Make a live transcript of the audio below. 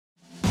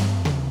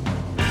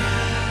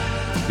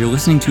You're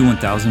listening to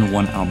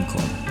 1001 Album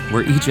Club,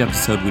 where each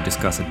episode we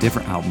discuss a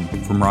different album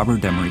from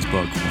Robert Demery's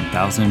book,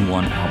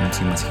 1001 Albums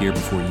You Must Hear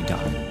Before You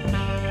Die.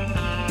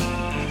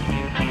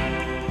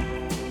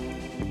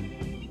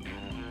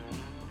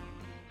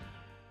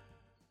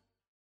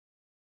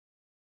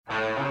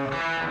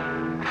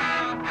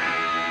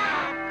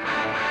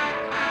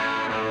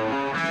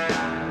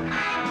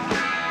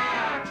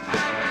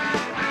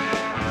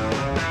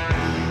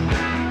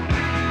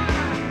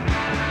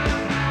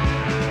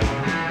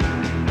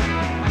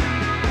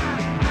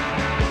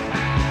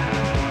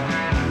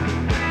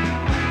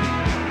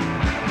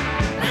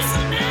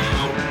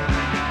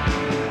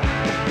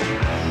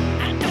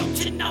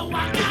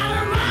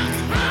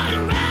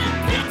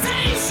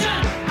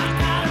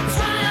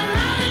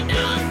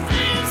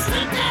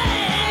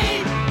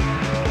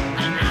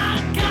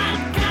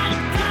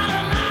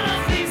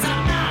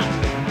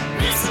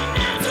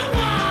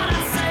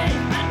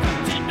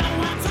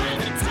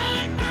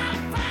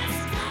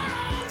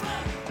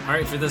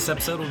 For this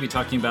episode, we'll be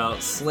talking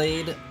about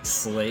Slade.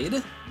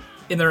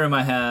 In the room,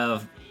 I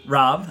have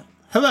Rob.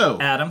 Hello.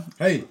 Adam.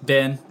 Hey.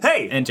 Ben.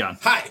 Hey. And John.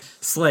 Hi.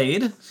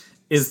 Slade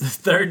is the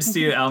third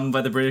studio album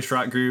by the British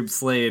rock group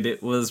Slade.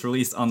 It was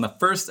released on the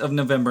 1st of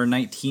November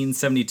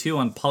 1972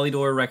 on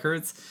Polydor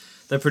Records.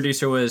 The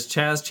producer was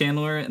Chaz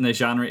Chandler, and the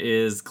genre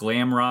is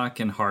glam rock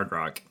and hard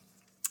rock.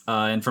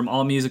 And from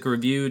All Music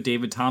Review,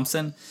 David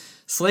Thompson.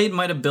 Slade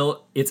might have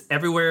built its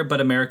Everywhere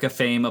But America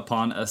fame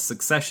upon a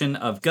succession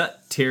of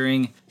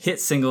gut-tearing hit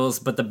singles,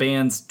 but the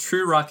band's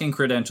true rocking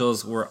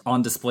credentials were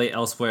on display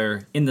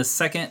elsewhere in the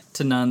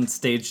second-to-none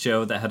stage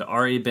show that had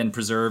already been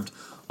preserved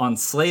on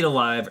Slade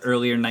Alive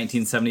earlier in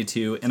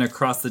 1972 and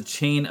across the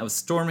chain of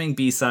storming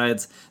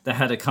B-sides that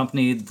had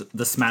accompanied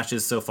the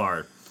smashes so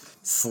far.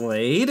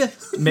 Slade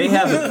may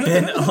have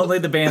been only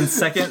the band's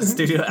second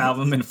studio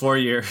album in 4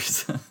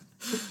 years.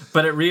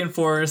 But it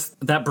reinforced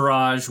that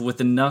barrage with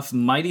enough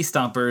mighty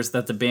stompers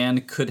that the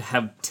band could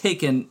have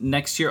taken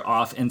next year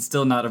off and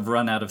still not have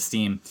run out of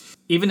steam.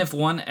 Even if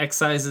one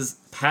excises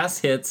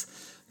past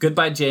hits,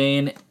 Goodbye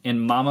Jane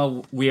and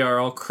Mama We Are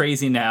All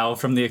Crazy Now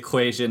from the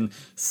equation,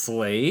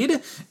 Slade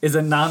is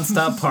a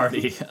nonstop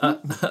party.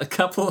 A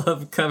couple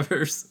of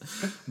covers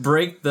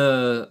break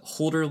the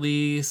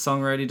Holder-Lee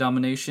songwriting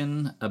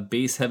domination. A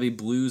bass-heavy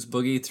blues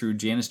boogie through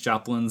Janis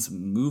Joplin's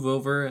Move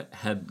Over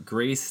had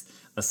graced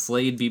a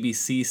Slade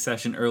BBC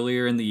session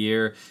earlier in the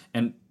year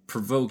and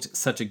provoked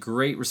such a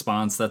great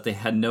response that they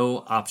had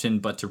no option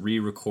but to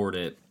re-record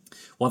it.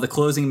 While the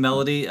closing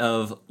melody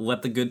of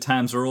Let the Good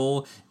Times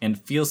Roll and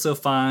Feel So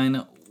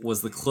Fine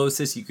was the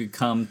closest you could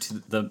come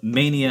to the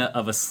mania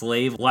of a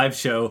Slade live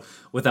show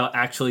without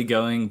actually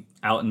going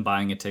out and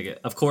buying a ticket.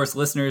 Of course,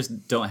 listeners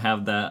don't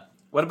have that.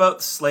 What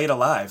about Slade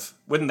Alive?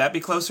 Wouldn't that be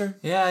closer?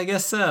 Yeah, I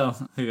guess so.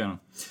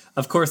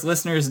 Of course,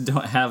 listeners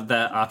don't have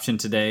that option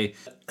today.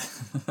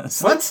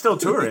 Slade's still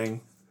touring.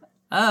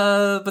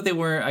 But they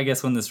weren't, I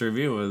guess, when this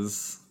review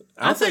was...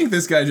 I think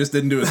this guy just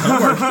didn't do his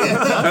homework.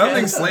 I don't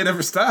think Slade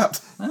ever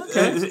stopped.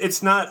 Okay.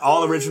 It's not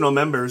all original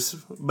members,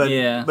 but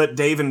Yeah. but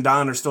Dave and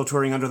Don are still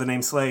touring under the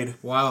name Slade.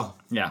 Wow.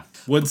 Yeah.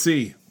 Would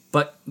see.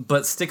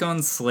 But stick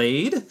on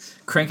Slade,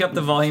 crank up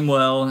the volume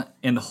well,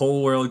 and the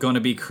whole world going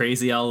to be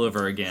crazy all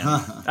over again.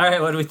 All right,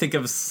 what do we think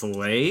of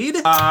Slade?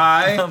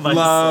 I By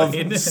love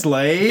Slade.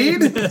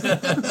 Slade.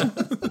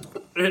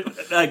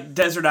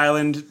 Desert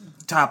Island,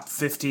 top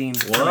 15.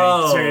 for me,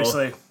 Whoa.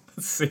 seriously.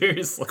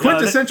 Seriously.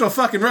 Quintessential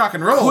fucking rock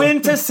and roll.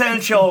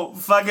 Quintessential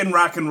fucking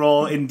rock and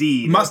roll,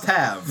 indeed. Must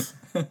have.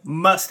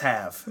 Must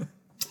have.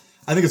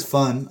 I think it's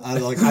fun. I've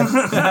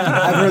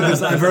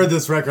heard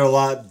this record a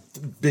lot.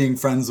 Being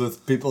friends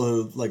with people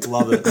who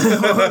love it.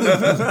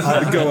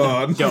 Go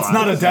on. It's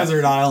not a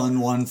desert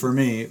island one for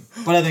me,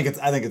 but I think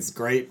it's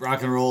great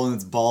rock and roll, and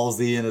it's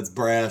ballsy and it's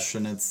brash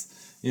and it's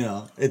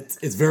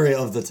it's very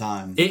of the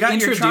time. You got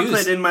your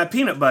chocolate in my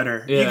peanut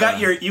butter. Yeah.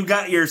 You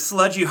got your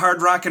sludgy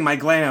hard rock in my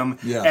glam.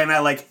 Yeah. And I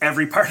like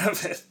every part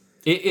of it.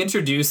 It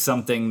introduced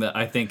something that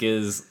I think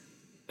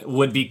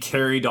would be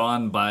carried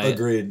on by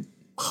Agreed.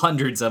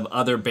 hundreds of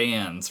other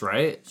bands,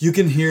 right? You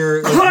can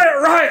hear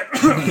Quiet Riot.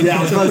 yeah,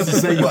 I was about to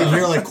say you can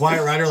hear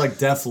Quiet Rider,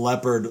 Def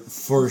Leppard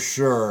for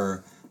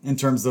sure in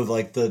terms of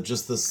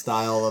the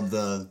style of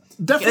the.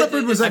 Def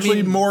Leppard was I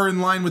actually mean- more in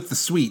line with the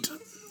Sweet.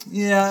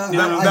 Yeah,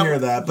 I hear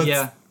that, but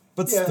Yeah.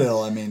 but Yeah.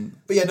 still, I mean,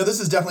 But yeah, no, this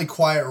is definitely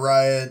Quiet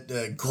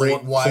Riot,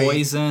 Great White,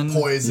 Poison.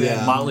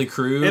 Yeah. Motley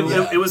Crue.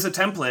 It was a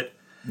template.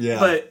 yeah,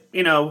 But,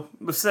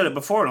 I've said it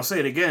before and I'll say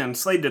it again.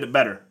 Slade did it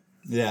better.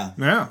 yeah,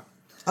 Yeah.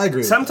 I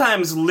agree.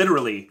 Sometimes,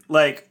 literally,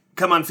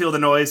 Come On Feel the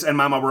Noise and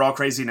Mama We're All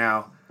Crazy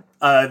Now,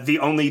 the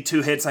only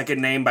two hits I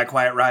can name by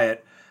Quiet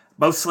Riot,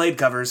 both Slade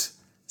covers,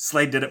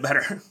 Slade did it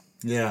better.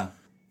 Yeah,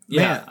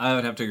 Yeah, Man. I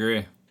would have to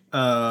agree.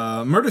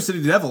 Murder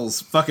City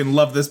Devils fucking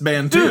love this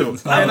band too.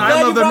 Dude, I'm and I glad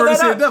love you the brought Murder that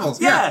City up. Devils.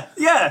 Yeah.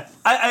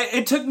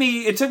 It took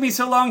me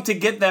so long to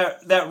get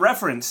that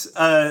reference.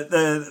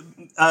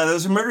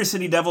 There's a Murder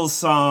City Devils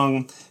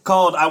song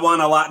called "I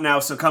Want a Lot Now,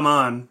 So Come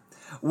On,"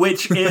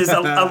 which is a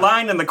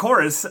line in the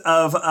chorus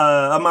of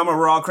 "Mama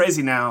We're All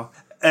Crazy Now,"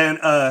 and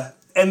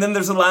And then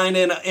there's a line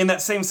in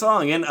that same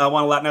song, and I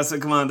Want a Lot Now, so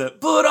come on,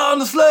 put on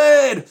the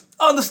Slade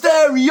on the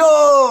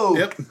stereo.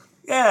 Yep.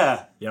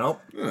 Yeah.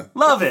 Yep.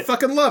 Love it.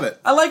 Fucking love it.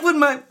 I like when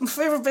my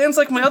favorite bands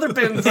like my other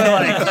bands I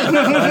like.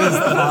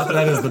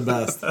 That is the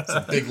best.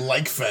 Big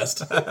like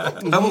fest.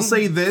 I will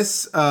say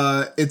this: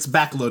 it's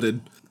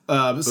backloaded.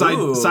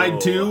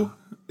 Side 2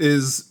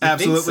 is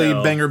absolutely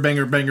so? banger.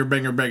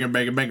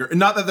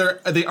 Not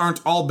that they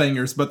aren't all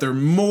bangers, but they're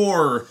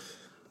more.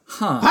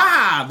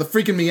 The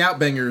freaking me out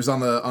bangers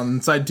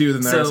on side 2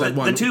 than there are side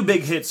 1. The 2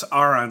 big hits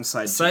are on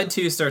side 2. Side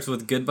 2 starts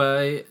with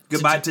Goodbye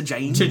to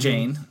Jane. to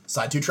Jane.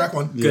 Side 2, track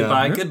 1.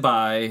 Goodbye,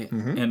 goodbye,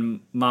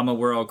 and Mama,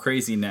 we're all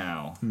crazy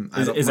now.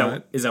 Is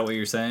that what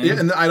you're saying? Yeah,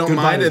 and I don't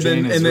Goodbye mind to it,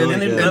 Jane and is then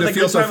really good. and The it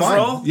feels Good so Times fun.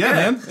 roll? Yeah,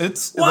 Yeah. man,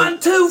 it's 1,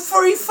 2,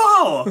 3,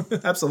 4.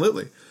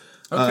 absolutely.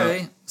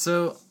 Okay,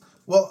 so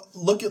Well,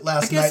 Look at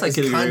Last I guess Night I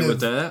could is agree kind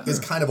with of that. is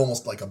kind of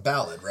almost like a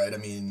ballad, right? I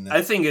mean,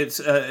 I think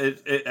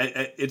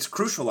it's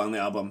crucial on the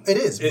album. it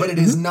is, but it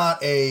is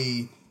not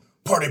a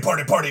party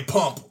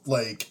pump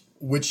like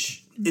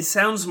which It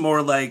sounds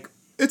more like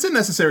It's a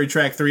necessary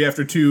track 3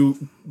 after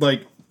 2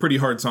 like pretty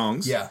hard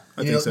songs. yeah.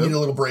 I You think so. need a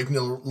little break, need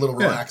a little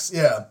Yeah. relax.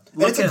 Yeah,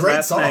 and Look it's a at great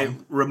Last song. Night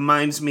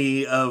reminds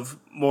me of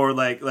more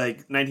like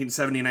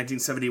 1970,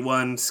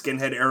 1971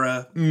 skinhead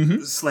era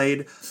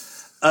Slade.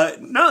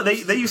 No,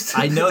 they used to.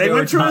 I know they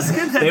went through a talking-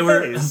 skinhead they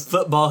were phase.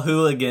 football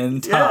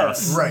hooligan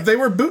toughs. Right. They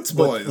were Boots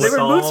boys. They were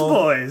all Boots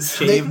Boys.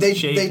 They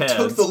shaved took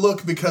heads. the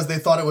look because they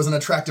thought it was an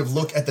attractive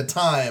look at the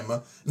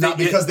time, not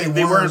because they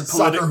were weren't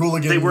soccer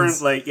hooligans. They weren't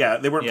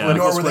they weren't Yeah. political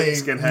nor were they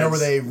skinheads. nor were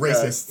they Yeah.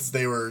 racists.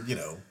 They were,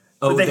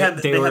 Oh, they had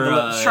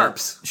the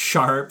sharps.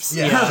 Sharps.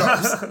 Yeah,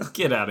 Yeah. sharps.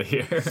 Get out of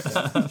here.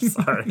 I'm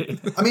sorry.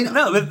 I mean,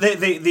 No, but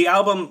the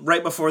album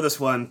right before this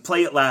one,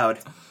 Play It Loud.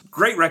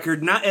 Great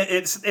record.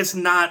 It's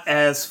not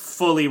as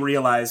fully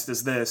realized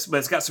as this, but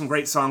it's got some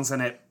great songs in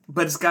it.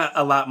 But it's got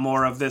a lot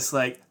more of this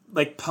like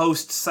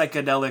post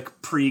psychedelic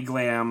pre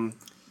glam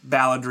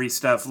balladry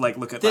stuff. Like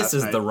Look at This Last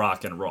is Night. the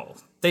rock and roll.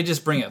 They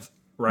just bring it,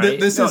 right?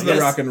 This is the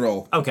yes. rock and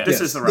roll. Okay. This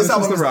is the rock. this This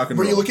is album the rock and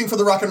were you roll. looking for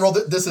the rock and roll?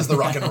 This is the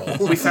rock and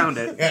roll. We found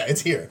it. Yeah, it's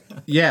here.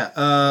 Yeah,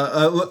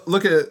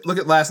 look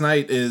at Last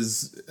Night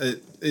is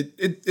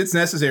it's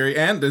necessary,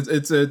 and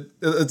it's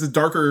a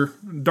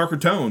darker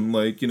tone,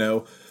 like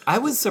I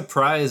was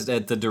surprised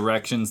at the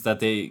directions that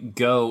they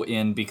go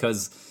in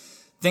because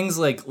things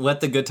like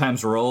Let the Good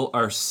Times Roll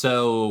are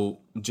so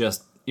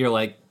just, you're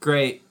like,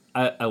 great,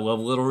 I love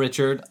Little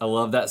Richard. I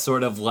love that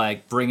sort of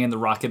like bringing the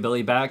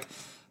rockabilly back.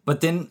 But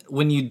then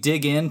when you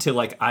dig into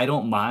like I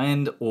Don't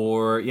Mind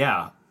or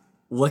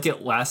Look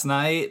at Last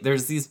Night,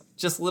 there's these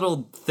just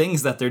little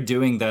things that they're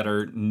doing that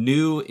are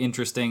new,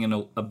 interesting,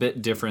 and a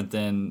bit different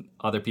than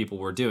other people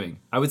were doing.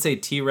 I would say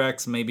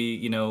T-Rex,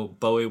 maybe,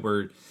 Bowie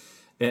were...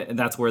 And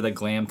that's where the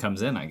glam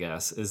comes in, I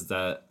guess, is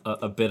that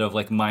a bit of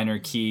like minor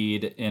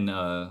keyed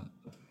and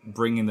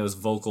bringing those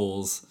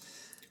vocals,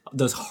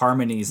 those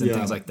harmonies and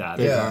things like that.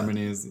 Big Yeah.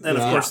 harmonies. And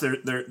of course,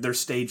 their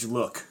stage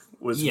look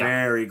was Yeah.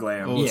 very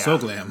glam. oh, so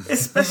glam.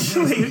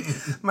 Especially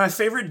my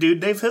favorite dude,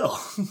 Dave Hill.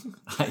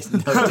 I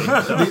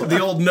know. The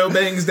old no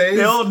bangs days.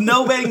 The old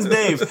no bangs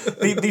Dave.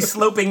 The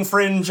sloping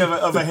fringe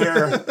of a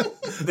hair.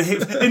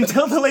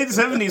 Until the late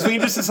 70s when he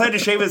just decided to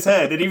shave his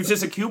head. And he was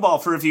just a cue ball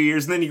for a few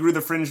years and then he grew the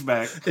fringe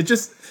back. It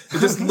just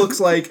looks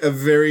like a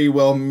very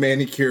well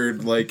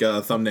manicured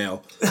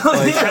thumbnail,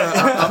 like up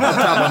the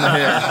top on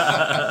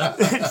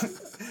the hair.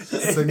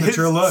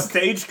 Signature His look.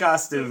 stage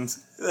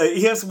costumes.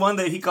 He has one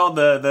that he called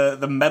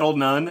the metal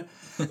nun.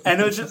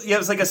 And it was just, it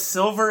was like a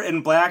silver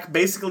and black,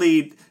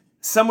 basically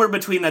somewhere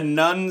between a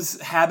nun's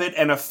habit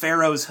and a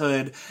pharaoh's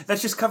hood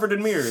that's just covered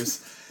in mirrors.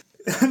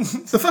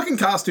 The fucking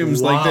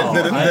costumes, Wow.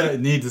 like I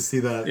need to see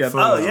that. Yeah.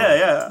 photo. Oh,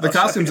 yeah. the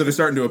costumes that are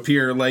starting to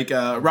appear, like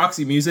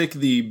Roxy Music,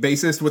 the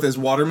bassist with his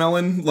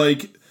watermelon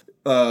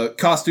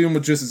costume,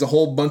 which just is a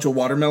whole bunch of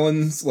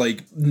watermelons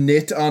like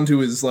knit onto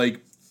his like.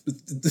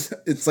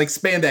 It's like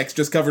spandex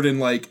just covered in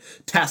like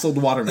tasseled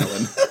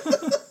watermelon.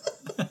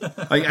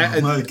 my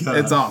God.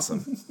 It's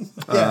awesome.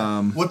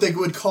 Yeah. What they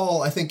would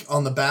call, I think,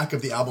 on the back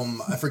of the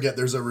album, I forget,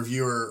 there's a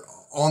reviewer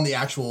on the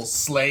actual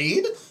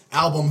Slade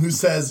album who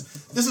says,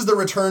 this is the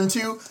return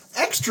to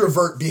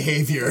extrovert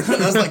behavior.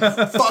 And I was like,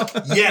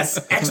 fuck yes,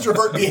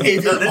 extrovert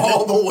behavior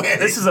all the way.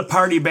 This is a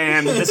party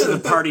band. This is a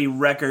party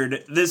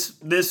record.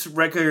 This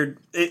record,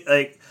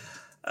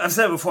 I've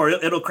said it before,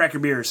 it'll crack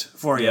your beers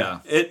for you. Yeah.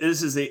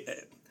 This is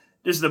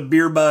the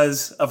beer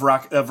buzz of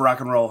rock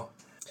and roll.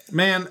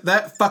 Man,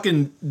 that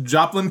fucking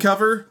Joplin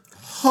cover,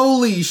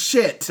 holy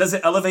shit. Does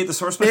it elevate the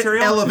source It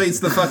material? elevates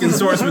the fucking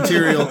source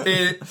material.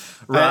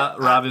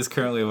 Rob is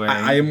currently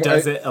wearing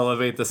Does It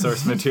Elevate the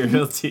Source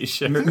Material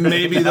t-shirt.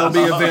 Maybe they'll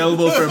be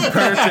available for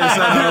purchase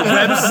on our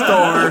web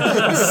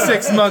store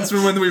 6 months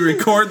from when we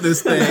record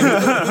this thing.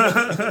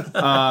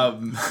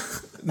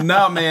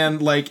 No, man,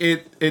 like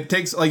it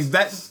takes like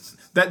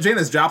that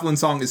Janis Joplin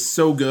song is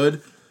so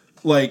good,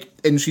 like,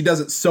 and she does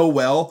it so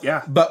well.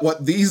 Yeah. But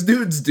what these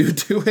dudes do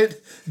to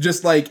it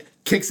just like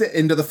kicks it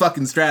into the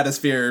fucking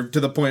stratosphere to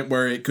the point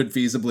where it could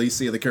feasibly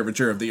see the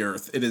curvature of the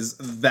earth. It is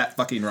that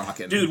fucking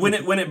rockin'. Dude, when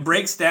it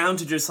breaks down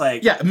to just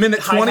like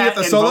minute 20 at the hi-hat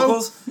and solo.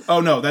 vocals,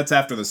 Oh no, that's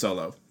after the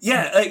solo.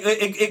 yeah,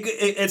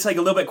 it's like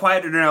a little bit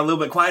quieter now, a little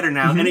bit quieter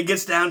now, and it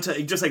gets down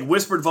to just like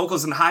whispered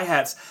vocals and hi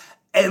hats.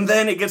 And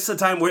then it gets to the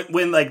time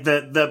when like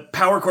the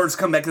power chords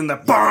come back and the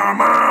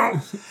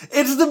BAM!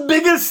 It's the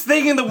biggest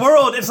thing in the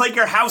world. It's like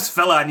your house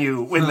fell on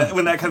you when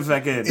that comes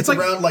back in. It's like,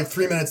 around like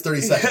 3 minutes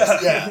 30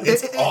 seconds. Yeah,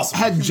 it's awesome.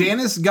 Had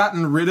Janice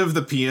gotten rid of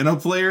the piano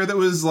player that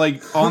was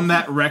like on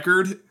that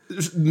record,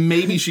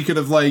 maybe she could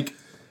have like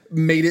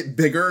made it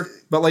bigger.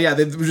 But like, yeah,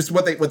 just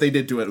what they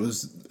did to it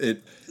was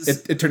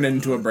it turned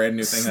into a brand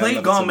new thing.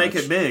 Slade gonna make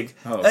it big.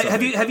 Oh,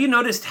 have you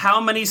noticed how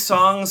many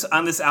songs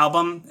on this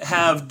album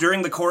have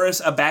during the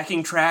chorus a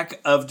backing track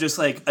of just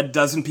like a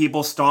dozen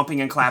people stomping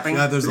and clapping?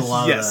 Yeah, there's a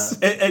lot Yes. of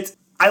that. It's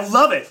I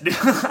love it.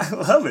 I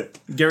love it.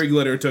 Gary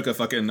Glitter took a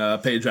fucking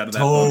page out of that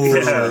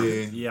book.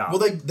 Totally. Yeah. Well,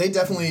 they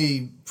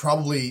definitely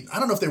probably, I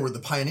don't know if they were the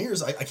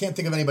pioneers. I can't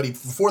think of anybody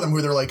before them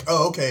who they're like,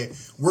 oh, okay,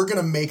 we're going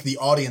to make the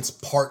audience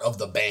part of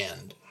the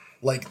band.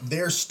 Like,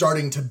 they're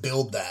starting to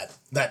build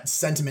that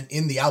sentiment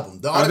in the album.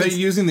 The Are they audience,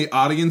 using the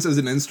audience as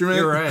an instrument?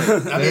 You're right.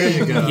 There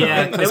you go.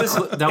 Yeah,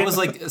 that was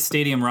like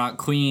Stadium Rock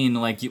Queen,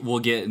 like we'll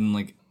get in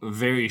like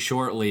very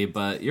shortly.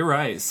 But you're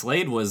right,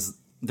 Slade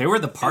they were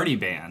the party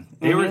band.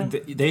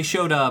 They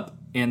showed up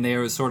and they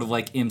were sort of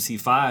like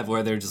MC5,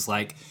 where they're just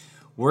like,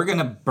 we're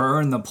gonna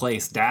burn the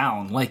place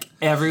down. Like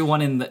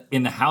everyone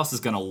in the house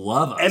is gonna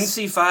love us.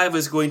 MC5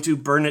 is going to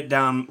burn it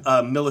down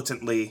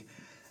militantly.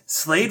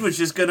 Slade was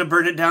just gonna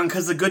burn it down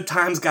because the good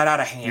times got out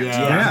of hand.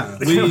 Yeah.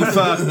 We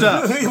fucked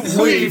up.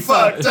 we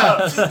fucked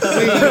up. We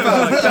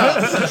fucked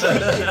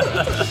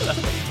up.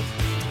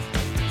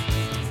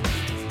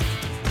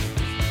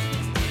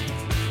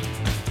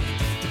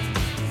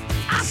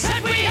 I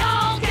said we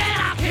all get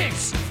our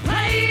kicks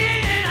playing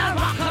in a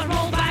rock and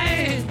roll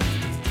band.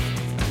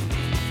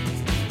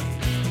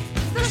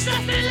 There's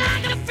nothing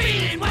like a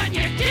feeling when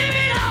you give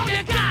it all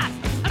you got,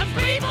 and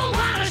people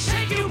wanna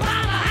shake you by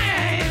the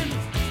hand,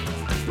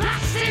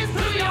 blasting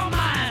through your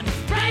mind,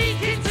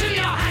 breaking to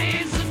your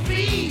hands and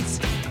feet.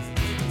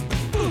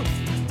 Ooh.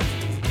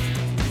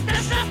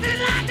 There's nothing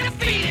like a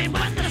feeling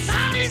when the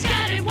sound is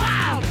getting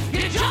wild.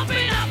 You're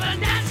jumping up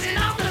and dancing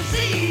on the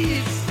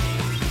seats.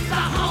 The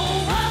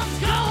whole world's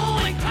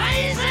going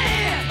crazy.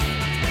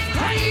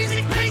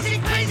 Crazy, crazy,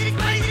 crazy,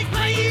 crazy,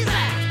 crazy.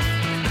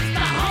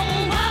 The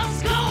whole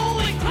world's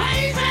going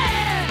crazy.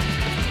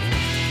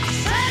 I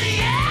said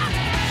yeah.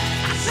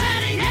 I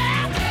said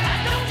yeah.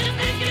 And don't you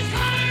think it's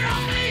funny?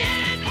 Only in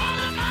it for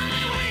the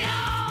money we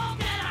all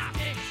get our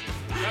kicks.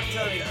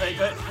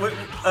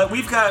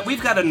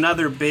 We've got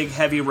another big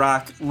heavy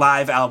rock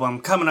live album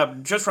coming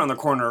up just around the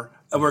corner.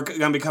 We're going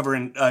to be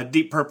covering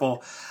Deep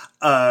Purple,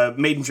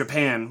 Made in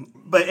Japan.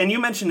 And you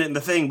mentioned it in the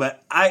thing,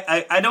 but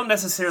I don't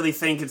necessarily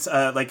think it's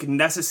like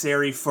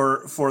necessary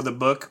for the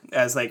book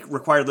as like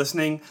required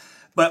listening.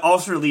 But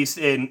also released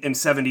in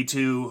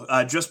 72,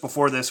 just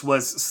before this,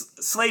 was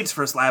Slade's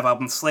first live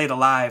album, Slade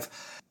Alive.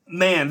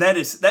 Man,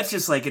 that's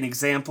just like an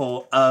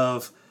example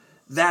of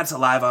that's a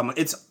live album.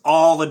 It's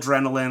all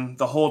adrenaline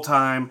the whole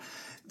time.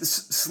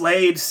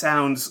 Slade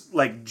sounds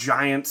like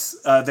giants.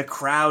 The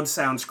crowd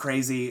sounds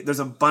crazy.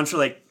 There's a bunch of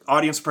like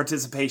audience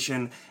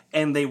participation,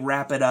 and they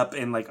wrap it up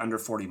in like under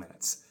 40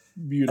 minutes.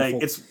 Beautiful.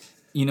 Like, it's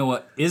You know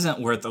what isn't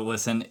worth a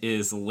listen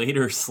is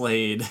Later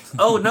Slade.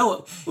 oh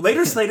no,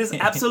 Later Slade is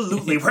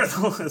absolutely worth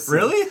a listen.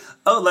 Really?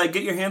 Oh, like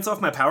get your hands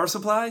off my power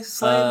supply,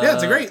 Slade. Yeah,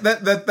 it's a great.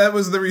 That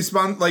was the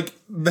response. Like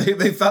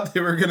they thought they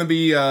were gonna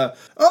be.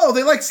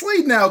 They like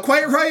Slade now.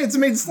 Quiet Riot's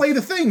made Slade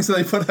a thing, so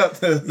they put out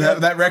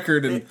that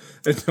record, and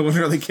no one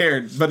really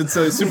cared. But it's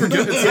a super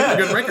good. It's a super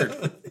good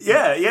record.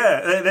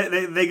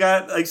 Yeah. They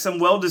got like some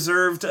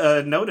well-deserved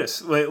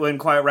notice when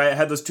Quiet Riot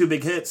had those two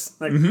big hits.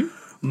 Like,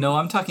 No,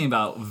 I'm talking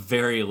about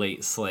very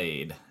late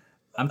Slade.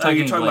 I'm oh, talking,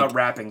 you're talking like, about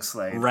rapping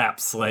Slade. rap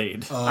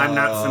Slade. I'm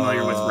not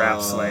familiar with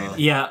rap Slade.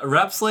 Yeah,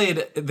 rap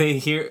Slade. They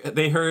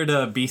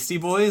heard Beastie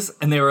Boys,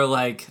 and they were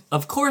like,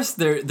 of course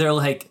they're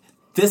like,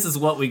 this is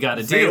what we got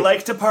to do. They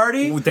like to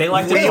party. They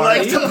like to We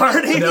party. like to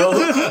party.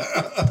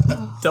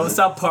 No, don't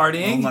stop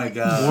partying. Oh my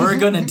God. We're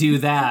gonna do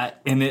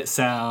that, and it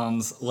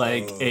sounds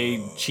like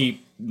a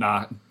cheap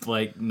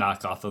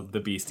knockoff of the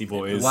Beastie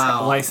Boys.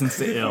 Wow. Licensed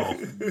to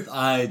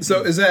Ill.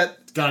 So is that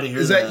Gotta hear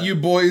is that you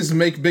boys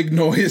make big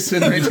noise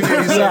in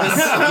 1987?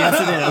 Yes,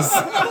 it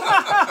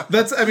is.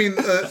 That's. I mean,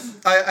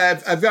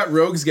 I've got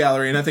Rogues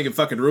Gallery, and I think it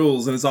fucking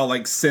rules, and it's all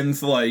like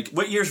synth, like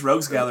What year's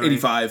Rogues Gallery?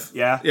 85.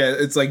 Yeah. Yeah,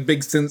 it's like big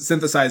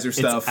synthesizer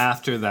stuff. It's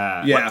after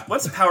that. Yeah,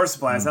 What's Power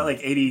Supply? Is that like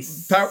 80,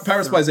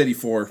 Power Supply's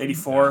 84.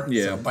 84?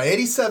 Yeah. By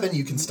 87,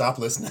 you can stop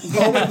listening.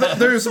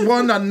 There's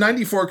one on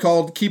 94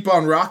 called "Keep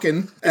On Rockin'"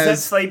 Is that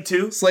as Slade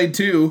 2? Slade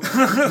 2,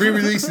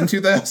 re-released in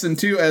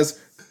 2002 as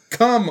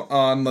 "Come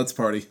On, Let's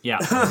Party." Yeah.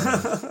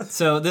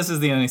 So this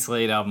is the only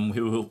Slade album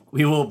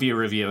we will be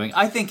reviewing.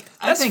 I think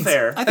That's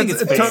fair. I think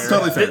it's It's fair.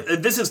 totally fair.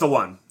 This is the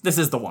one. This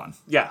is the one.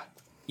 Yeah.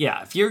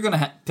 yeah, if you're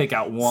gonna pick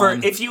out For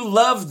one, if you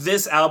love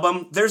this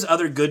album, there's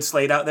other good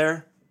Slade out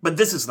there, but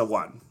this is the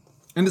one.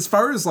 And as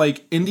far as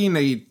like ending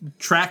a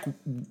track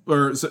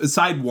or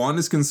side one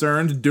is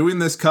concerned, doing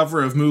this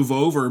cover of "Move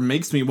Over"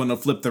 makes me want to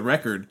flip the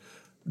record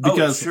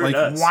because sure like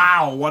does.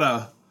 wow, what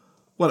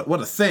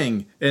a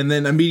thing! And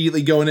then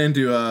immediately going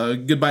into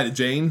 "Goodbye to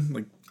Jane,"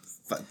 like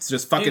it's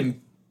just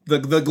fucking the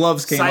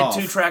gloves came Side off.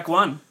 2, track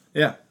 1.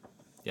 Yeah.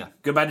 yeah,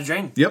 Goodbye to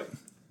Jane. Yep.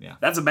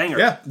 That's a banger.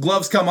 Yeah.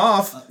 Gloves come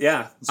off.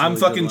 Yeah. I'm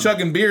really fucking good one.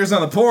 chugging beers on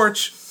the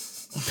porch,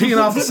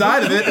 peeing off the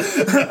side of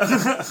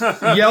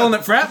it, yelling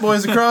at frat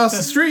boys across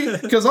the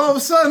street because all of a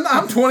sudden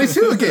I'm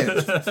 22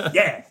 again.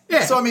 Yeah.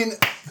 Yeah. So I mean,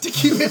 to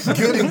keep it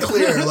good and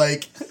clear,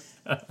 like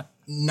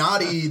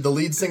Naughty, the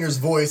lead singer's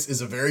voice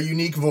is a very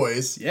unique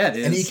voice. Yeah, it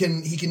is.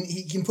 And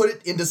he can put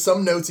it into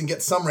some notes and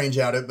get some range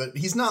out of it, but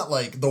he's not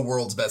like the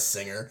world's best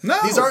singer. No.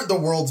 These aren't the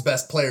world's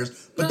best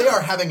players, but they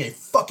are having a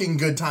fucking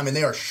good time and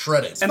they are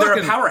shredding. And they're a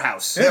fucking-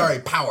 powerhouse. they are a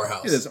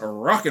powerhouse. It is a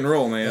rock and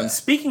roll, man.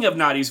 Speaking of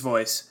Naughty's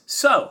voice,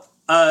 so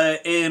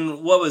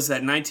in what was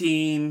that,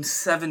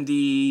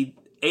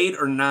 1978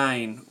 or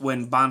 9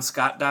 when Bon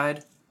Scott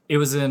died? it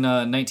was in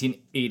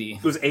 1980.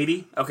 It was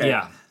 80? Okay.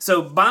 Yeah.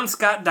 So Bon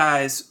Scott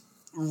dies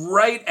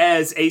right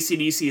as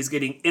AC/DC is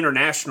getting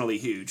internationally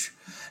huge.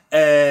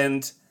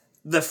 And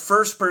the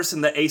first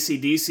person that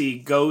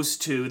AC/DC goes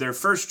to, their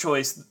first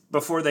choice,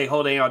 before they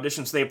hold any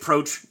auditions, they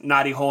approach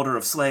Naughty Holder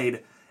of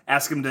Slade,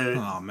 ask him to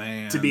Oh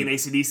man. to be an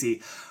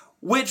AC/DC,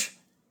 which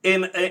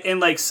in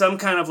like some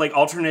kind of like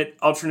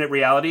alternate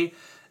reality,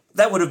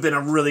 that would have been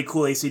a really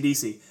cool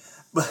AC/DC.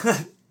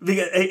 But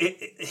because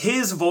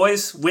his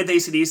voice with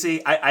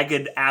AC/DC, I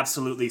could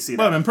absolutely see that.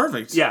 Well, I mean,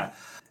 perfect. Yeah.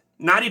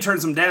 Naughty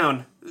turns him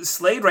down.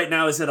 Slade right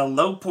now is at a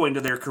low point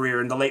of their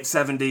career in the late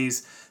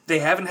 70s. They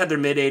haven't had their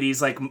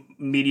mid-80s like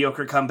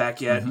mediocre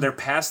comeback yet. They're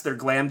past their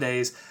glam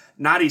days.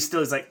 Naughty still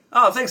is like,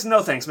 oh, thanks,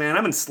 no thanks, man.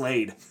 I'm in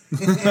Slade.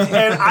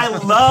 And I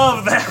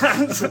love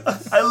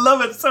that. I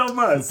love it so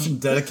much.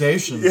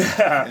 Dedication.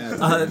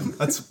 Yeah.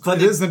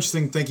 It is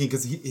interesting thinking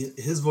because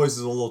his voice is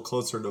a little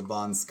closer to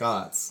Bon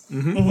Scott's.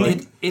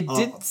 It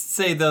did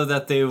say though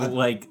that they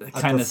like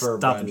kind of prefer stopped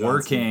Brian Johnson.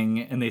 working,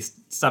 and they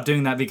stopped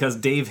doing that because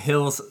Dave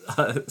Hill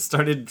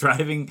started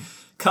driving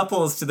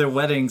couples to their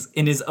weddings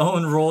in his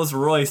own Rolls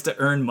Royce to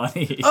earn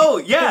money. Oh,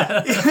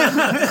 yeah.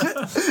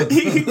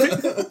 he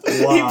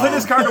put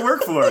his car to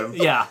work for him.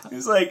 yeah,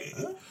 He's like,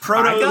 I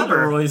proto got a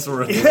Uber. Rolls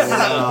Royce.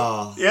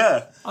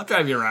 Yeah. I'll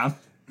drive you around.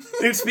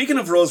 Dude, speaking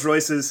of Rolls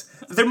Royces,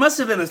 there must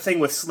have been a thing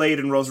with Slade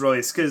and Rolls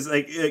Royce because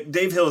like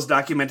Dave Hill is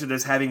documented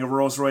as having a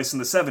Rolls Royce in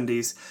the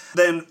 70s.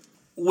 Then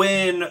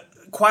when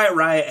Quiet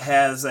Riot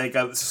has like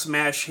a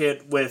smash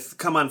hit with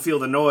 "Come On Feel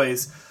the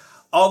Noise,"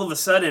 all of a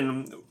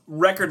sudden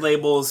record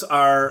labels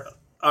are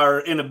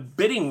in a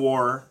bidding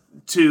war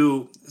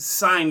to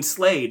sign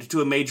Slade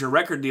to a major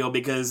record deal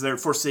because they're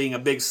foreseeing a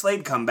big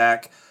Slade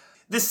comeback.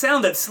 This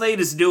sound that Slade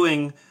is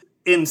doing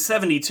in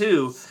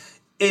 72,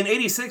 in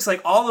 86,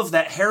 like all of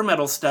that hair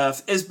metal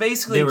stuff is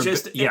basically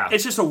just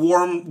it's just a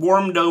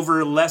warmed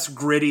over, less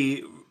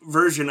gritty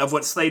version of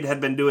what Slade had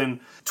been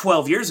doing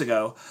 12 years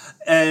ago.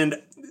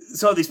 And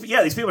so these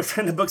people are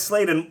trying to book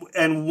Slade,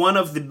 and one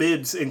of the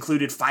bids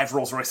included 5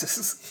 Rolls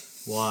Royces.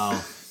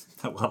 Wow.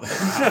 I love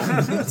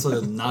it. That's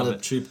not a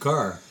cheap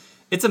car.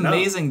 It's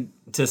amazing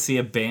to see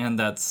a band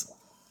that's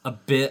a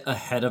bit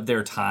ahead of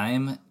their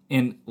time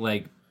in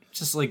like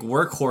just like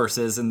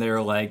workhorses, and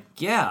they're like,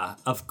 yeah,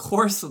 of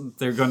course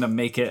they're going to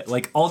make it.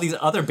 Like all these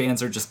other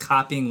bands are just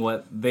copying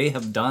what they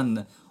have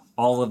done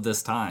all of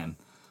this time.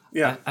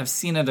 Yeah. I've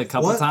seen it a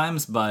couple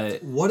times,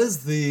 but What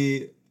is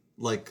the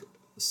like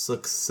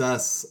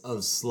success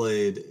of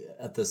Slade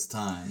at this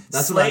time?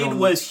 That's what I Slade don't-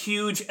 was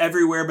huge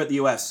everywhere but the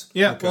US.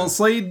 Yeah, well,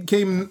 Slade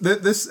came.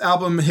 This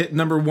album hit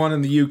 #1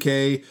 in the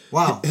UK.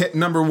 Wow. Hit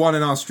 #1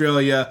 in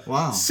Australia.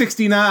 Wow.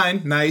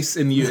 69, nice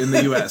in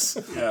the US.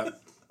 Yeah.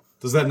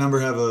 Does that number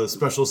have a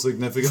special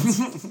significance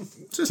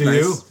Just to nice.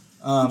 you?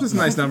 Just a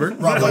nice number.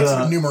 Rob likes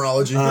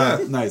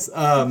numerology. Nice.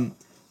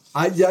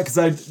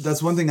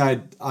 That's one thing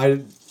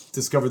I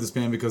discovered this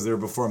band because they were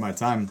before my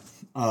time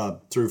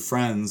through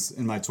friends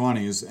in my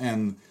 20s,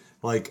 and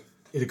like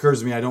it occurs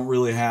to me I don't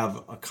really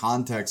have a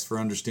context for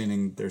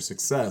understanding their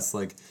success.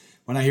 Like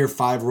when I hear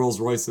 5 Rolls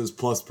Royces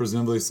plus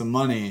presumably some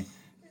money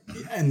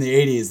in the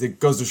 80s, it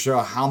goes to show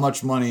how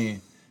much money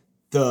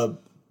the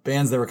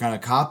bands that were kind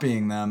of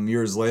copying them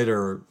years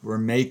later were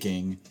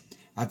making.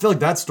 I feel like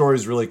that story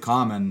is really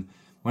common.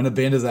 When a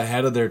band is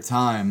ahead of their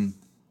time,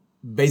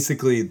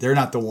 basically they're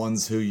not the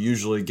ones who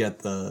usually get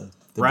the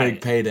Right.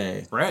 big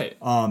payday. right.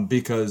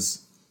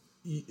 Because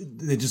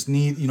they just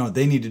need,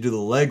 they need to do the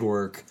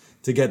legwork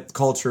to get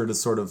culture to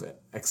sort of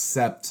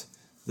accept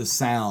the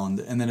sound.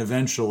 And then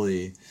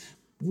eventually,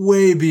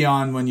 way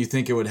beyond when you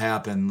think it would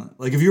happen.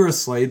 Like if you're a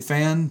Slade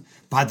fan,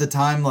 by the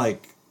time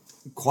like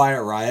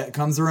Quiet Riot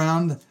comes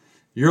around,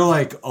 you're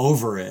like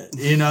over it.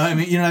 You know what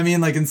I mean?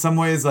 Like in some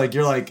ways, like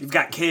you're like, You've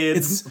got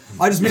kids.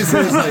 I just mean to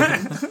say it's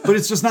like, but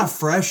it's just not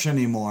fresh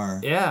anymore.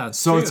 Yeah, it's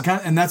So true. it's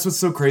and that's what's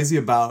so crazy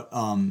about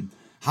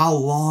how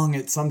long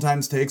it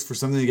sometimes takes for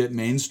something to get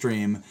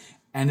mainstream,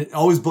 And it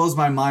always blows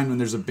my mind when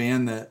there's a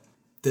band that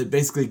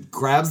basically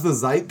grabs the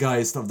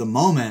zeitgeist of the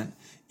moment,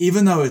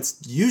 even though it's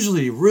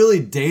usually really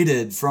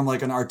dated from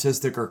like an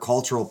artistic or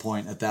cultural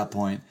point at that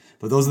point.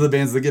 But those are the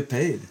bands that get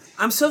paid.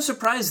 I'm so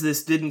surprised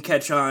this didn't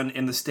catch on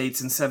in the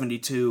States in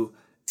 72.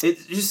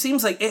 It just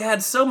seems like it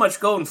had so much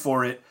going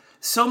for it.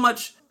 So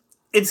much.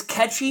 It's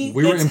catchy.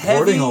 We were it's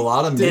importing heavy, a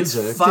lot of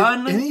music. It's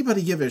fun. Did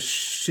anybody give a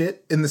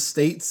shit in the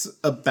States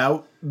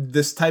about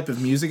this type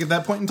of music at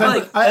that point in time?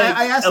 Like,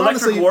 I asked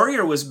Electric honestly,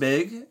 Warrior was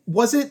big.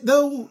 was it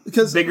though?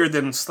 Because Bigger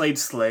than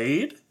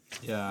Slade.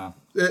 Yeah.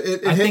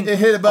 it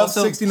hit above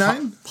also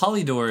 69.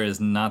 Polydor is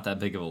not that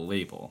big of a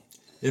label.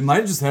 It might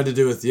have just had to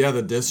do with, the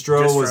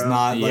distro was Distro.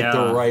 not like Yeah.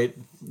 the right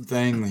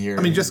thing here.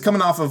 I mean, just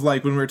coming off of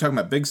like when we were talking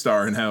about Big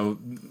Star and how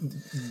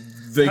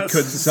they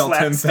couldn't sell Slap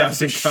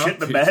 10,000 shit copies. in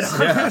the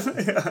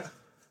bed.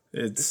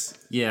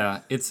 Yeah.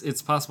 It's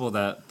It's possible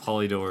that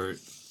Polydor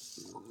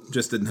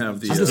just didn't have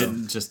the.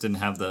 just didn't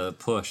have the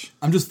push.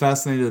 I'm just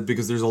fascinated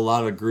because there's a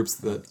lot of groups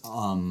that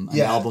and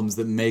Yeah. albums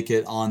that make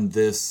it on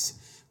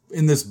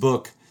in this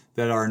book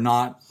that are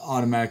not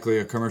automatically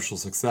a commercial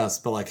success,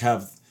 but like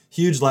have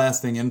huge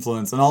lasting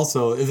influence and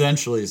also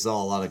eventually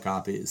sell a lot of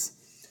copies.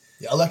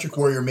 Yeah, Electric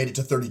Warrior made it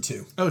to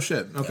 32. Oh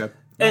shit! Okay.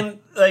 And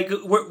like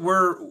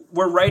we're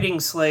writing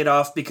Slade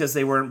off because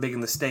they weren't big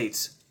in the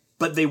States,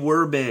 but they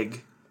were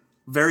big,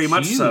 very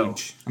much so.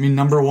 Huge. I mean,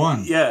 number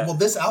one. Yeah. Well,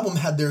 this album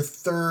had their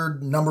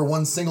third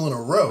 #1 single in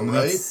a row,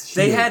 right?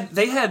 They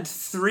had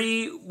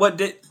three. What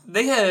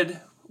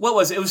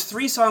was it? It was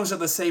 3 songs at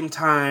the same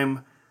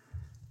time.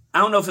 I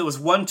don't know if it was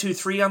 1, 2,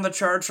 3 on the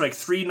charts, like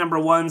 3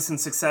 #1s in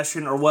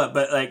succession or what.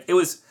 But like it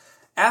was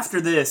after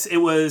this. It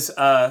was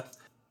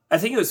I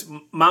think it was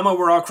 "Mama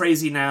We're All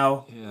Crazy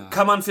Now,"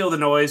 "Come On Feel the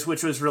Noise,"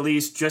 which was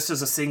released just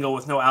as a single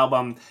with no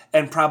album,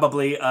 and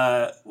probably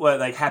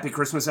like "Happy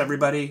Christmas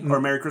Everybody"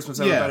 or "Merry Christmas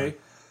Everybody."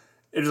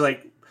 It was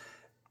like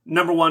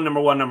number one.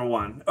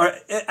 Or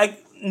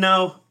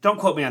no, don't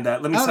quote me on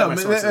that. Let me I cite don't my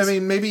know. sources. I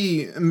mean,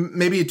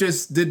 maybe it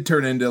just did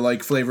turn into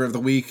like flavor of the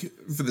week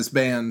for this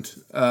band,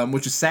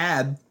 which is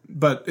sad,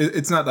 but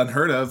it's not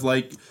unheard of.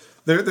 Like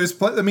there's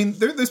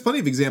plenty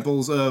of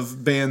examples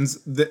of bands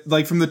that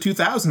like from the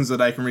 2000s that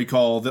I can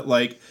recall that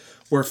like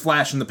were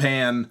flash in the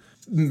pan.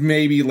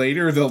 Maybe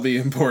later they'll be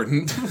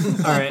important.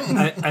 All right.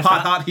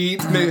 Hot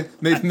heat.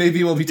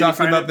 Maybe we'll be talking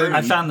find about it, them.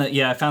 I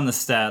found the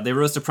stat. They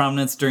rose to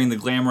prominence during the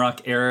glam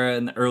rock era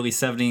in the early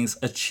 70s,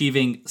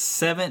 achieving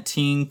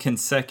 17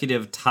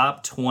 consecutive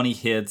top 20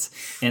 hits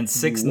and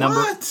 6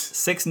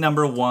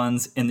 number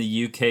ones in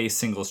the UK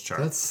singles chart.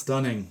 That's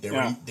stunning. They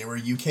were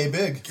UK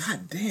big.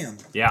 God damn.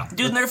 Yeah.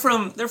 Dude, they're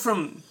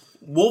from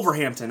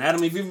Wolverhampton.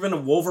 Adam, have you ever been to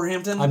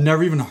Wolverhampton? I've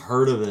never even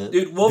heard of it.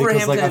 Dude,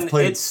 Wolverhampton, Because like I've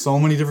played it's- so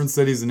many different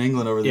cities in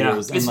England over the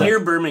years. it's and, near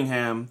like,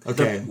 Birmingham.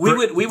 Okay. We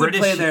would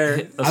play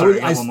there.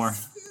 One more.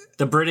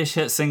 The British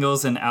hit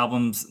singles and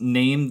albums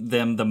named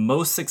them the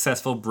most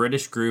successful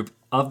British group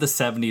of the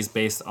 70s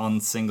based on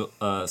sale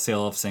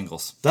of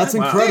singles. That's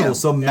incredible. Damn.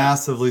 So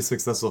massively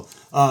successful.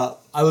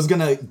 I was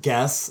gonna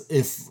guess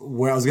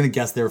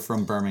they're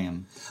from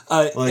Birmingham.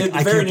 I Very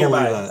can't believe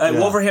nearby. that. Yeah.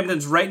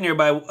 Wolverhampton's right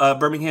nearby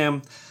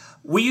Birmingham.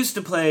 We used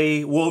to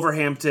play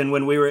Wolverhampton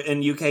when we were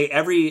in UK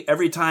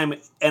every time,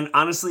 and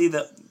honestly,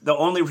 the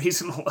only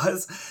reason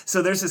was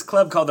so there's this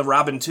club called the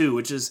Robin 2,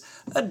 which is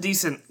a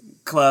decent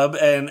club,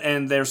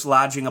 and there's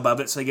lodging above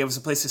it, so they gave us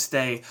a place to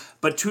stay.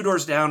 But 2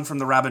 doors down from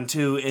the Robin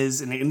 2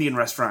 is an Indian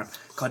restaurant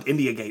called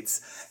India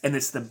Gates, and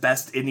it's the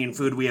best Indian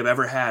food we have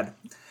ever had.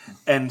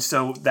 And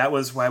so that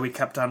was why we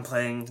kept on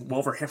playing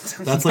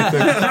Wolverhampton. That's like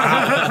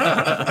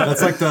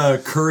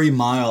the Curry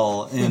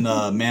Mile in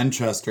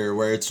Manchester,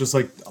 where it's just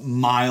like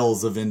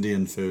miles of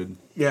Indian food.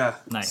 Yeah.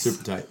 Nice.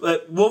 Super tight.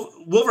 But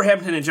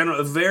Wolverhampton in general,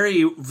 a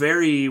very,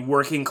 very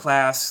working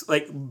class.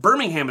 Like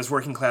Birmingham is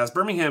working class.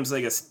 Birmingham's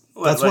like That's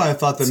why I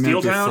thought they might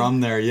be town. from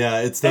there.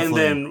 Yeah, it's And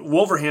definitely. then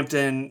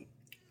Wolverhampton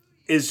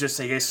is just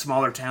like a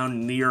smaller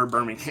town near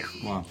Birmingham.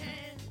 Wow.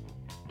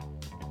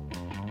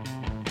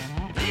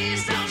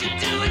 Please don't you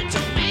do it to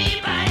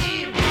me,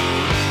 babe.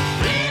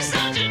 Please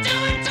don't you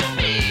do it to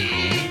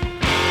me.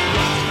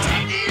 Won't you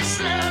take this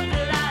love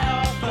that I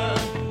offer?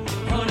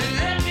 Won't you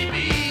let me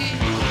be?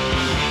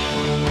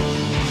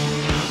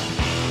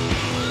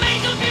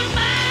 Make up your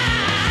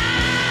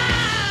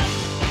mind.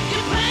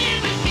 You're playing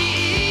with me.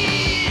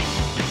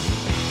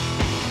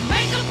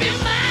 Make up your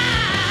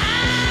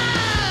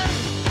mind.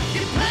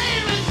 You're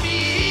playing with me.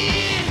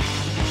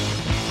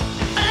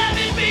 Let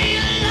me be a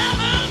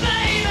lover,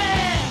 baby.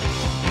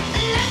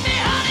 Let me,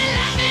 honey,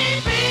 let me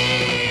be.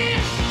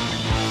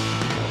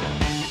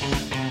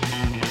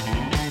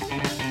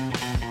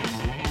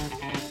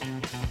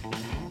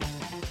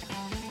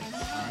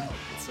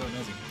 So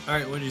amazing. All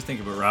right, what did you think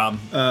of it, Rob?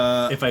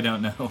 If I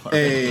don't know.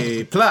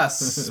 A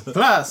plus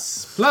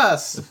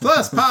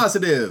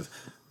positive.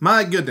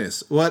 My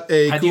goodness, what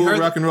a cool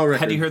rock and roll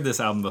record. Had you heard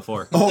this album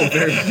before? Oh,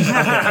 very,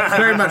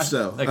 very much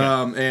so. Okay.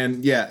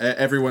 And yeah,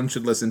 everyone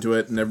should listen to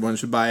it and everyone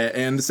should buy it.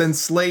 And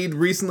since Slade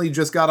recently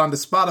just got onto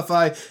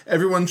Spotify,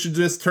 everyone should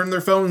just turn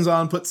their phones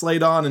on, put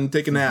Slade on, and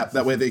take a nap.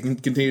 That way they can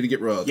continue to get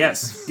royalties.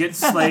 Yes, get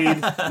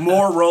Slade,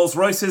 more Rolls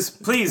Royces.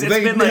 Please, it's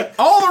been like...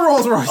 all the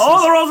Rolls Royces.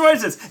 All the Rolls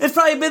Royces. It's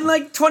probably been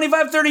like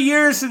 25, 30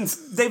 years since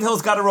Dave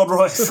Hill's got a Rolls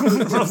Royce.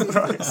 Rolls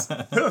Royce.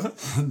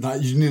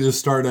 You need to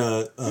start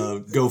a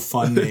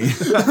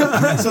GoFundMe.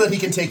 So that he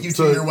can take you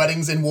to your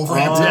weddings in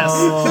Wolverhampton.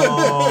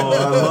 Oh,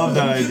 I love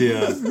that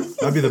idea.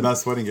 That'd be the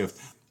best wedding gift.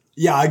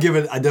 Yeah, I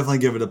definitely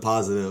give it a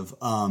positive.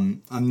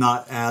 I'm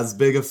not as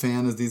big a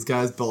fan as these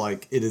guys, but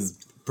like it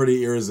is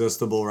pretty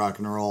irresistible rock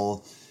and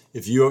roll.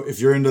 If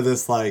you're into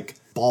this like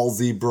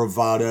ballsy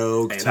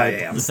bravado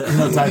type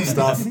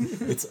stuff,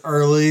 it's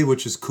early,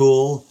 which is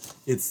cool.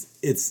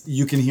 It's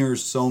you can hear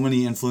so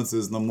many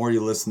influences, and the more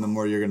you listen, the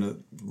more you're gonna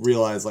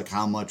realize like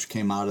how much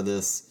came out of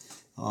this.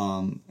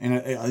 And I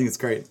think it's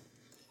great.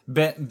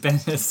 Ben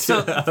is too.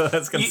 I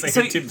was going to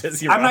say you're too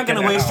busy. I'm not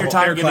going to waste your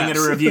time Air giving claps.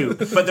 it a review,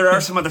 but there are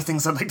some other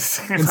things I'd like to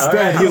say.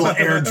 Instead, he will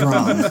air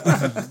drum.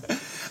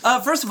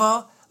 First of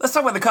all, let's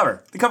talk about the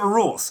cover. The cover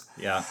rules.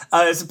 Yeah.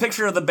 It's a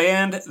picture of the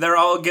band. They're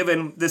all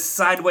given this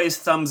sideways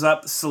thumbs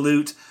up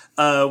salute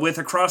with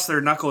across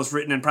their knuckles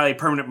written in probably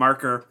permanent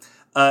marker.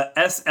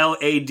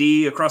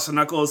 SLAD across the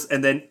knuckles,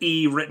 and then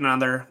E written on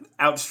their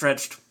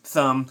outstretched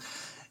thumb.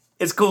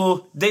 It's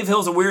cool. Dave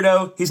Hill's a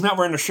weirdo. He's not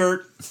wearing a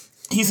shirt.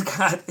 He's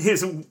got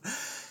his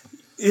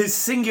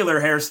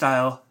singular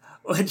hairstyle,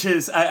 which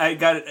is I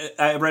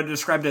read it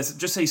described as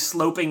just a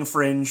sloping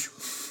fringe.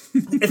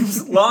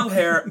 It's long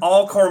hair,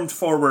 all combed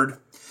forward.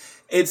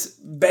 Its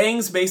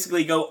bangs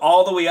basically go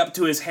all the way up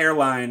to his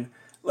hairline,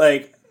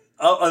 like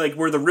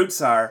where the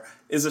roots are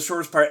is the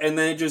shortest part, and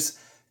then it just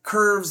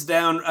curves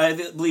down. I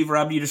believe,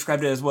 Rob, you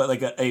described it as what,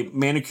 like a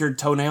manicured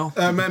toenail?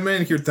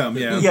 Manicured thumb,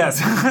 yeah. Yes.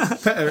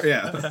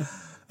 Yeah.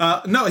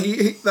 No,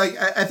 he like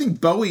I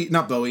think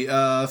not Bowie,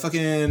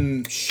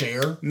 fucking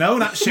Cher? no,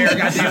 not Cher,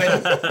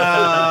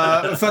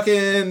 goddammit.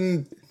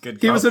 Fucking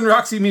he was in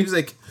Roxy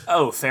Music.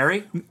 Oh,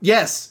 Fairy?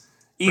 Yes.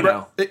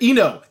 Eno.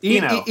 Eno.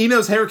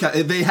 Eno's haircut.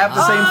 They have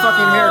the same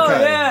fucking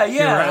haircut. Yeah,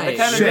 yeah. right. They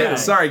kinda Shit. do.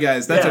 Sorry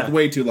guys, that Yeah. took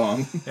way too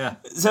long.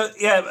 So,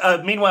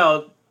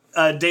 meanwhile,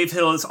 Dave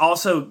Hill is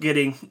also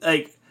getting,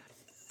 like,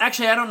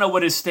 actually, I don't know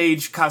what his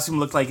stage costume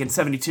looked like in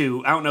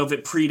 72. I don't know if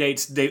it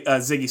predates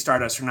Ziggy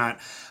Stardust or not.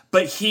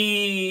 But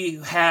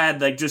he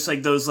had, like, just,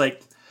 like, those,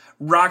 like,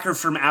 rocker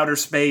from outer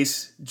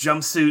space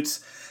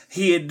jumpsuits.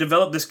 He had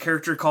developed this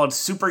character called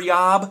Super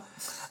Yob.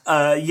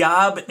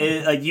 Yob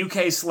is like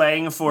UK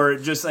slang for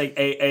just, like,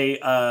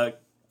 a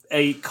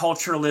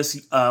cultureless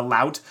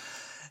lout.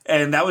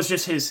 And that was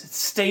just his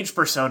stage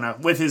persona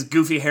with his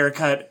goofy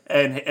haircut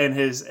and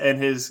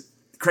his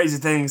crazy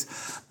things.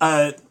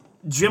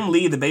 Jim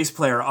Lee, the bass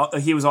player,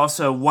 he was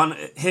also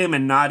him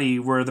and Noddy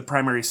were the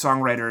primary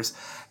songwriters.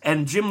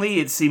 And Jim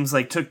Lee, it seems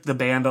like, took the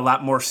band a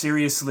lot more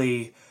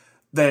seriously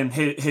than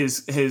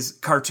his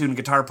cartoon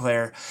guitar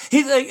player.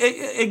 He's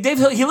like Dave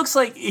Hill. He looks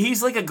like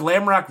he's like a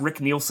glam rock Rick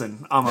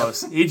Nielsen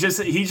almost. He's just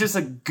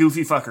a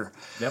goofy fucker.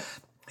 Yep.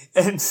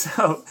 And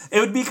so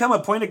it would become a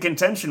point of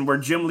contention where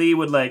Jim Lee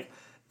would like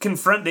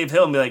confront Dave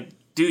Hill and be like,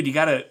 "Dude, you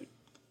gotta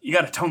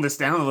tone this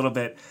down a little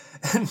bit."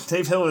 And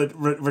Dave Hill would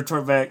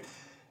retort back,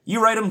 "You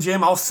write them,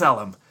 Jim. I'll sell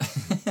them."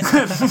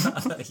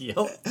 Yep.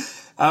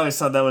 I always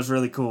thought that was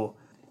really cool.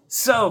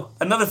 So,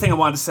 another thing I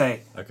wanted to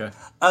say. Okay.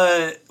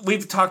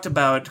 We've talked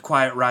about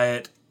Quiet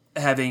Riot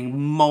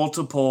having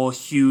multiple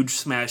huge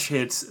smash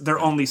hits, their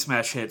only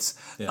smash hits,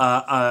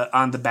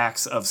 on the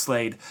backs of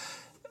Slade.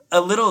 A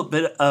little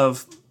bit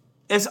of...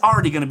 It's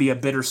already going to be a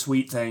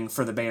bittersweet thing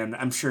for the band,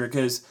 I'm sure,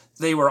 because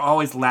they were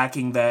always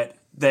lacking that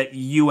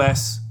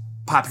U.S.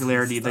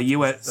 popularity, the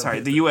U.S.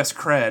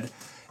 cred.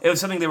 It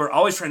was something they were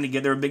always trying to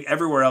get. They were big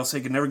everywhere else.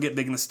 They could never get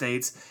big in the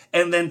States.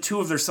 And then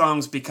two of their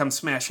songs become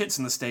smash hits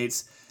in the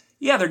States.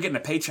 Yeah, they're getting a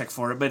paycheck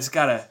for it, but it's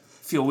got to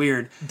feel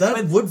weird.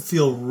 That would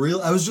feel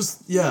real. I was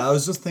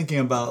just thinking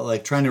about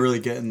like trying to really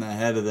get in the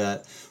head of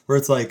that, where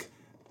it's like,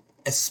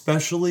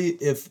 especially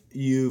if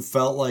you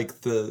felt like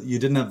you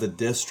didn't have the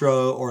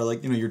distro or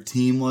like, your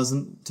team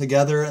wasn't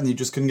together and you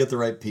just couldn't get the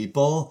right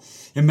people.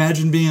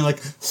 Imagine being like,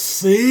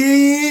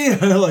 see,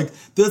 like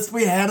this,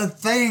 we had a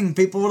thing.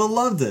 People would have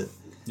loved it.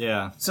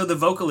 Yeah. So the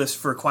vocalist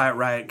for Quiet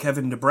Riot,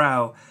 Kevin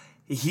DeBrow,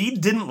 he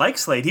didn't like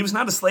Slade. He was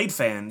not a Slade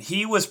fan.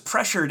 He was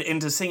pressured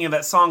into singing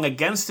that song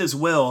against his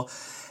will,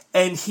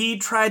 and he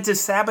tried to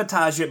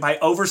sabotage it by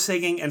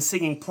over-singing and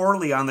singing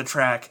poorly on the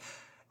track,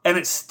 and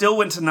it still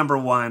went to number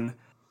one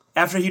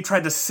after he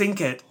tried to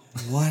sync it.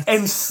 What?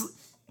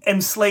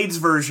 And Slade's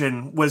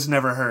version was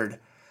never heard.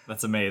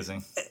 That's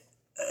amazing.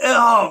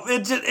 Oh,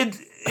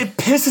 it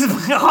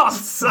pisses me off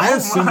so much. I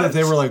assumed that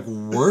they were like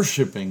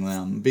worshiping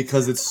them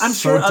because it's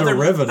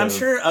derivative. I'm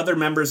sure other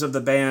members of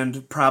the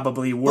band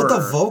probably were. But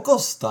the vocal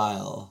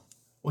style.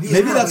 Well, he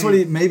Maybe was that's what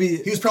probably- he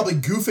He was probably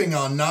goofing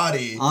on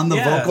Noddy. on the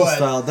Yeah. vocal But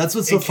style. That's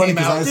what's so it funny came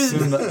because I out-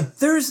 assumed that.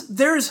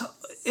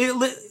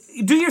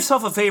 do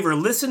yourself a favor.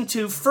 Listen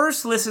to "Come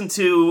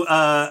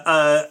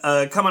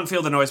on,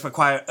 Feel the Noise" by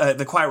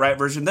the Quiet Riot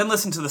version. Then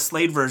listen to the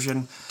Slade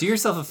version. Do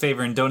yourself a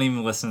favor and don't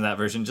even listen to that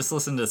version. Just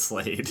listen to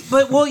Slade.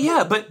 But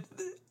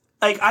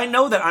like I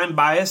know that I'm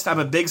biased. I'm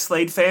a big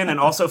Slade fan and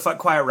also fuck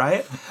Quiet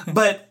Riot.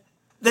 But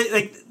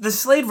the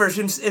Slade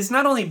version is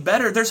not only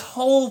better. There's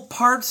whole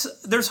parts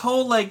of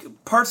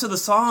the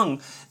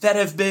song that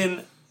have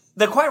been.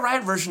 The Quiet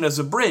Riot version is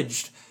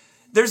abridged.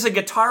 There's a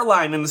guitar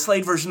line in the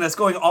Slade version that's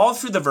going all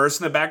through the verse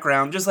in the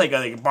background, just like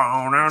in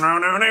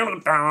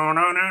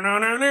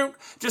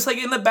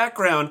the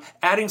background,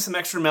 adding some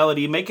extra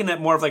melody, making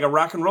it more of like a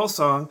rock and roll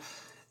song.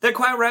 That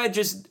Quiet Riot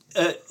just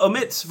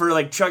omits for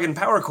like chugging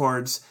power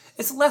chords.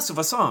 It's less of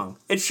a song.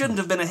 It shouldn't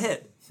have been a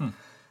hit.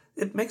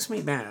 It makes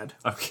me mad.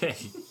 Okay.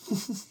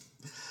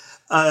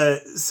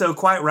 So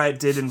Quiet Riot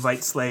did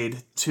invite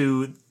Slade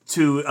to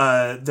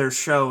their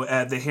show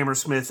at the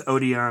Hammersmith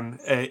Odeon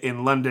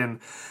in London.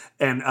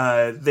 And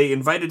they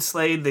invited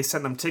Slade, they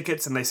sent them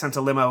tickets, and they sent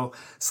a limo.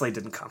 Slade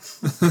didn't come.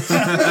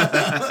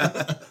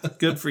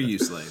 Good for you,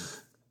 Slade.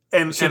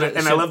 And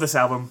I love this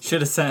album.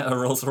 Should have sent a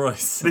Rolls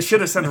Royce. They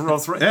should have sent a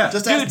Rolls Royce. Yeah.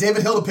 Just ask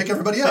David Hill to pick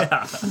everybody up.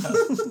 Yeah.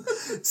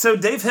 So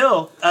Dave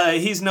Hill,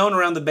 he's known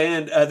around the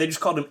band, they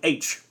just called him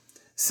H.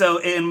 So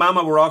in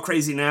Mama, We're All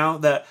Crazy Now,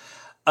 that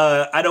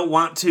I don't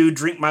want to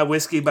drink my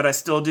whiskey, but I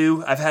still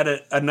do. I've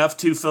had enough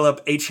to fill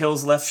up H.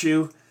 Hill's left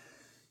shoe.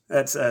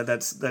 That's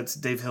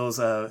Dave Hill's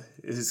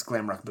his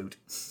glam rock boot.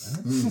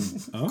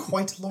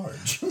 Quite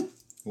large.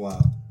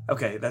 Wow.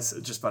 Okay, that's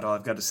just about all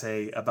I've got to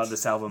say about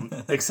this album.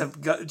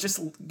 Except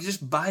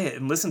just buy it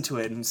and listen to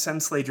it and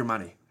send Slade your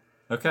money.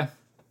 Okay.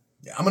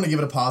 Yeah, I'm gonna give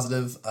it a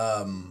positive.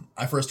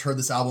 I first heard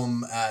this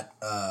album at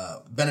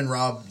Ben and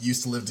Rob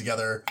used to live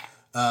together,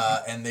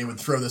 and they would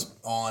throw this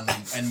on,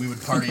 and we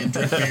would party and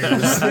drink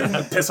beers,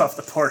 Piss off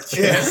the porch.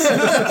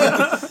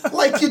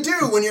 like you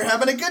do when you're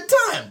having a good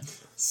time.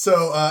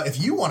 So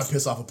if you want to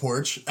piss off a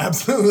porch,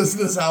 absolutely listen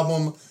to this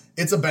album.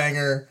 It's a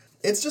banger.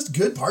 It's just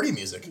good party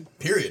music.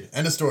 Period.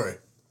 End of story.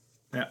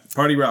 Yeah.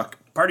 Party rock.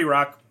 Party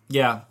rock.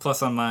 Yeah.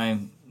 Plus on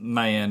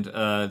my end,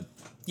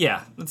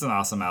 yeah, it's an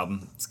awesome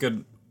album. It's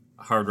good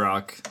hard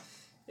rock.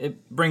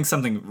 It brings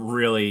something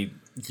really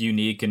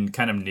unique and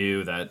kind of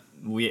new that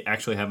we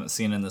actually haven't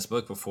seen in this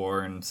book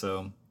before, and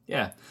so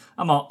yeah,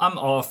 I'm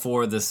all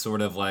for this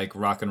sort of like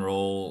rock and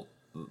roll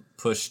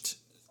pushed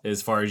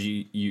as far as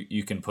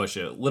you can push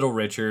it. Little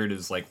Richard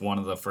is like one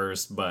of the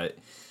first, but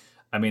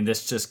I mean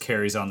this just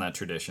carries on that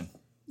tradition.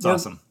 It's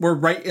awesome. We're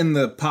right in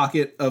the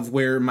pocket of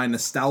where my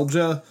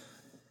nostalgia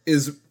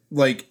is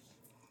like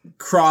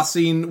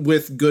crossing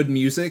with good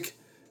music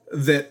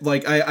that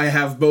like I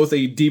have both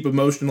a deep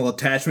emotional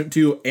attachment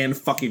to and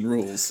fucking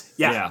rules.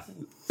 Yeah.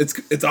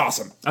 It's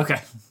awesome.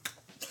 Okay.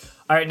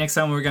 All right, next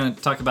time we're going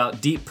to talk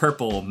about Deep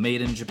Purple,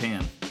 made in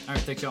Japan. All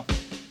right, thanks, y'all.